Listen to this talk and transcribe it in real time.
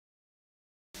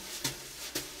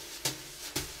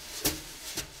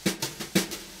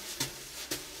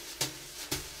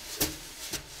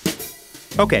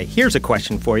Okay, here's a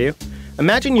question for you.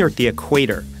 Imagine you're at the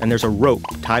equator and there's a rope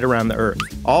tied around the Earth.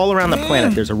 All around the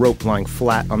planet there's a rope lying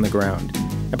flat on the ground.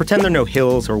 And pretend there are no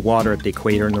hills or water at the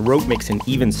equator and the rope makes an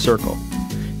even circle.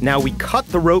 Now we cut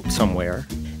the rope somewhere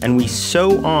and we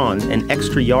sew on an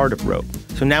extra yard of rope.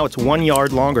 So now it's 1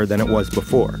 yard longer than it was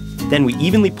before. Then we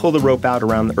evenly pull the rope out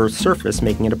around the Earth's surface,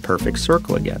 making it a perfect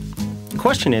circle again. The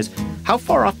question is, how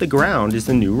far off the ground is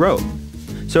the new rope?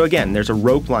 So again, there's a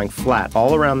rope lying flat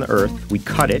all around the Earth. We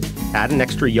cut it, add an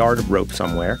extra yard of rope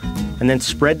somewhere, and then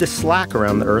spread the slack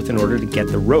around the Earth in order to get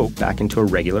the rope back into a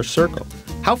regular circle.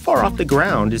 How far off the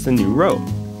ground is the new rope?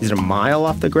 Is it a mile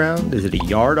off the ground? Is it a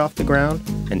yard off the ground?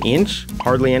 An inch?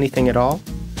 Hardly anything at all?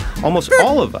 Almost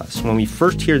all of us, when we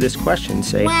first hear this question,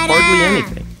 say hardly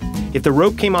anything. If the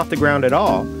rope came off the ground at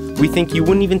all, we think you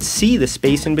wouldn't even see the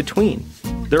space in between.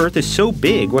 The Earth is so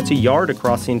big, what's a yard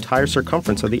across the entire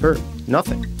circumference of the Earth?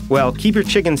 Nothing. Well, keep your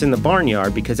chickens in the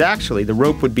barnyard because actually the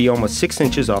rope would be almost 6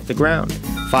 inches off the ground,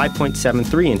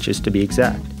 5.73 inches to be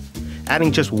exact.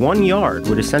 Adding just 1 yard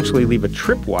would essentially leave a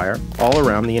tripwire all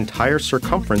around the entire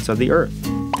circumference of the Earth.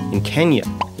 In Kenya,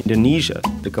 Indonesia,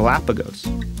 the Galapagos.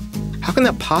 How can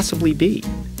that possibly be?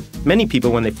 Many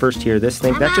people, when they first hear this,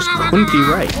 think that just couldn't be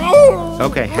right.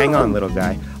 Okay, hang on, little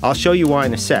guy. I'll show you why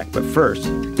in a sec, but first,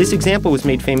 this example was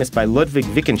made famous by Ludwig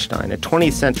Wittgenstein, a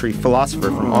 20th century philosopher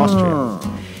from Austria.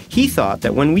 He thought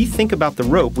that when we think about the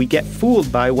rope, we get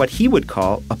fooled by what he would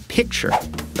call a picture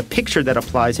that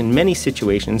applies in many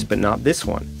situations, but not this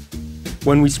one.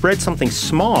 When we spread something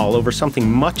small over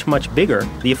something much, much bigger,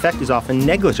 the effect is often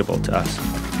negligible to us.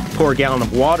 Pour a gallon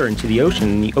of water into the ocean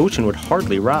and the ocean would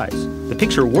hardly rise. The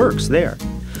picture works there.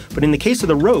 But in the case of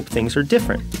the rope, things are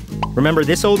different. Remember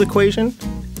this old equation?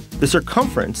 The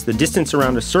circumference, the distance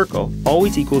around a circle,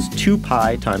 always equals 2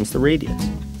 pi times the radius.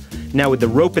 Now with the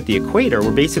rope at the equator,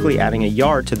 we're basically adding a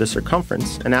yard to the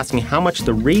circumference and asking how much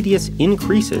the radius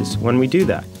increases when we do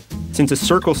that. Since a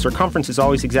circle's circumference is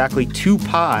always exactly 2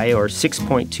 pi or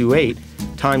 6.28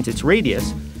 times its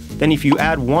radius, then if you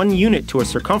add 1 unit to a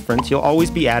circumference, you'll always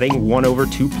be adding 1 over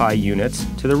 2 pi units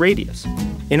to the radius.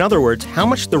 In other words, how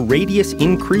much the radius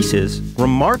increases,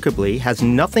 remarkably, has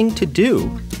nothing to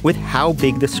do with how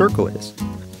big the circle is.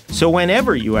 So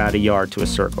whenever you add a yard to a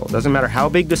circle, doesn't matter how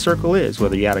big the circle is,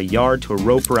 whether you add a yard to a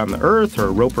rope around the Earth, or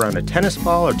a rope around a tennis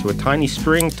ball, or to a tiny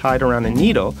string tied around a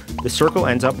needle, the circle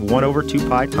ends up 1 over 2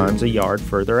 pi times a yard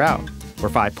further out, or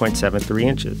 5.73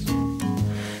 inches.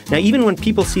 Now even when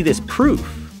people see this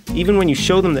proof, even when you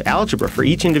show them the algebra for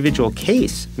each individual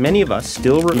case, many of us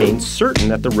still remain certain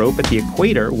that the rope at the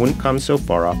equator wouldn't come so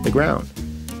far off the ground.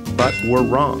 But we're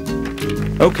wrong.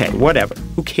 Okay, whatever.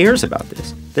 Who cares about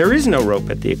this? There is no rope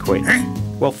at the equator.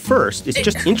 Well, first, it's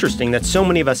just interesting that so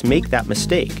many of us make that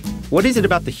mistake. What is it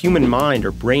about the human mind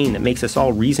or brain that makes us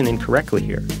all reason incorrectly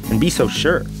here and be so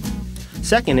sure?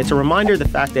 Second, it's a reminder of the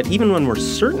fact that even when we're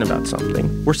certain about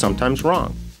something, we're sometimes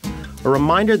wrong. A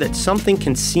reminder that something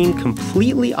can seem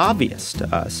completely obvious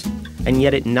to us, and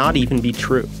yet it not even be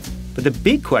true. But the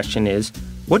big question is,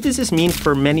 what does this mean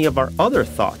for many of our other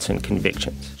thoughts and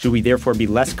convictions? Should we therefore be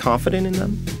less confident in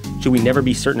them? Should we never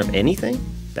be certain of anything?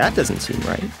 That doesn't seem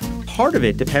right. Part of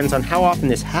it depends on how often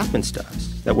this happens to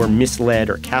us, that we're misled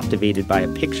or captivated by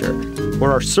a picture, or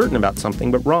are certain about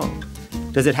something but wrong.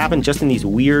 Does it happen just in these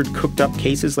weird, cooked-up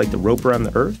cases like the rope around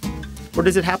the Earth? Or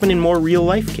does it happen in more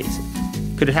real-life cases?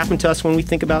 Could it happen to us when we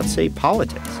think about, say,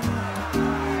 politics?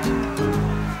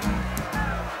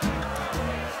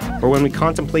 Or when we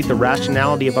contemplate the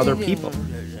rationality of other people?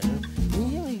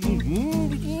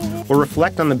 Or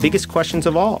reflect on the biggest questions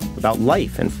of all, about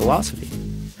life and philosophy?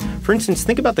 For instance,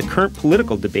 think about the current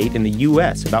political debate in the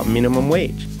US about minimum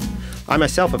wage. I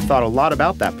myself have thought a lot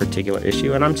about that particular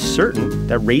issue, and I'm certain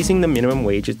that raising the minimum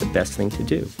wage is the best thing to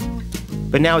do.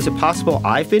 But now, is it possible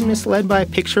I've been misled by a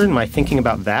picture in my thinking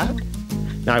about that?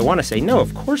 Now, I want to say no,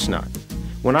 of course not.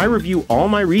 When I review all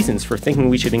my reasons for thinking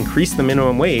we should increase the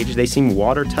minimum wage, they seem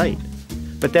watertight.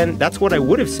 But then, that's what I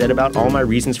would have said about all my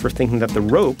reasons for thinking that the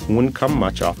rope wouldn't come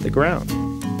much off the ground.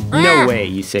 No way,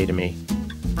 you say to me.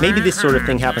 Maybe this sort of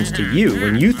thing happens to you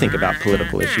when you think about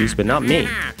political issues, but not me.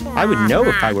 I would know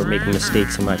if I were making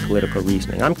mistakes in my political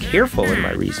reasoning. I'm careful in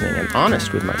my reasoning and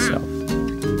honest with myself.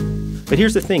 But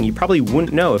here's the thing, you probably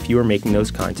wouldn't know if you were making those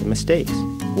kinds of mistakes.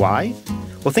 Why?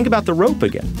 Well, think about the rope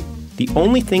again. The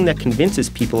only thing that convinces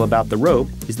people about the rope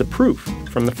is the proof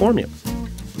from the formula.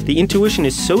 The intuition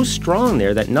is so strong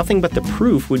there that nothing but the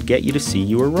proof would get you to see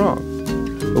you were wrong.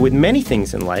 But with many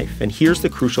things in life, and here's the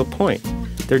crucial point,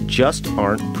 there just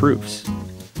aren't proofs.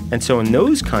 And so in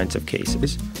those kinds of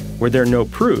cases, where there are no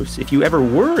proofs, if you ever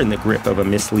were in the grip of a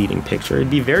misleading picture,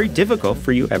 it'd be very difficult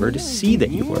for you ever to see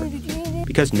that you were.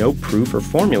 because no proof or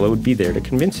formula would be there to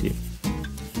convince you.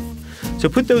 So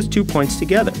put those 2 points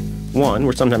together. 1,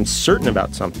 we're sometimes certain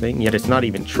about something, yet it's not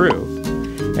even true.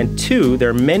 And 2, there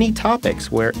are many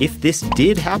topics where if this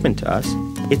did happen to us,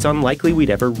 it's unlikely we'd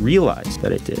ever realize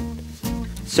that it did.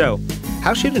 So,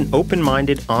 how should an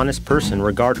open-minded, honest person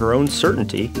regard her own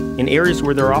certainty in areas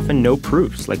where there are often no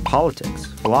proofs, like politics,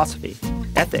 philosophy,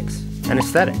 ethics, and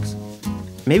aesthetics?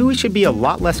 Maybe we should be a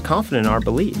lot less confident in our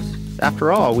beliefs.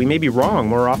 After all, we may be wrong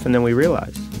more often than we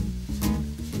realize.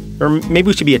 Or maybe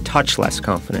we should be a touch less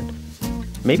confident.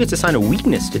 Maybe it's a sign of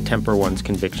weakness to temper one's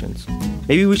convictions.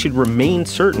 Maybe we should remain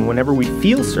certain whenever we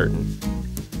feel certain.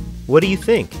 What do you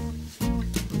think?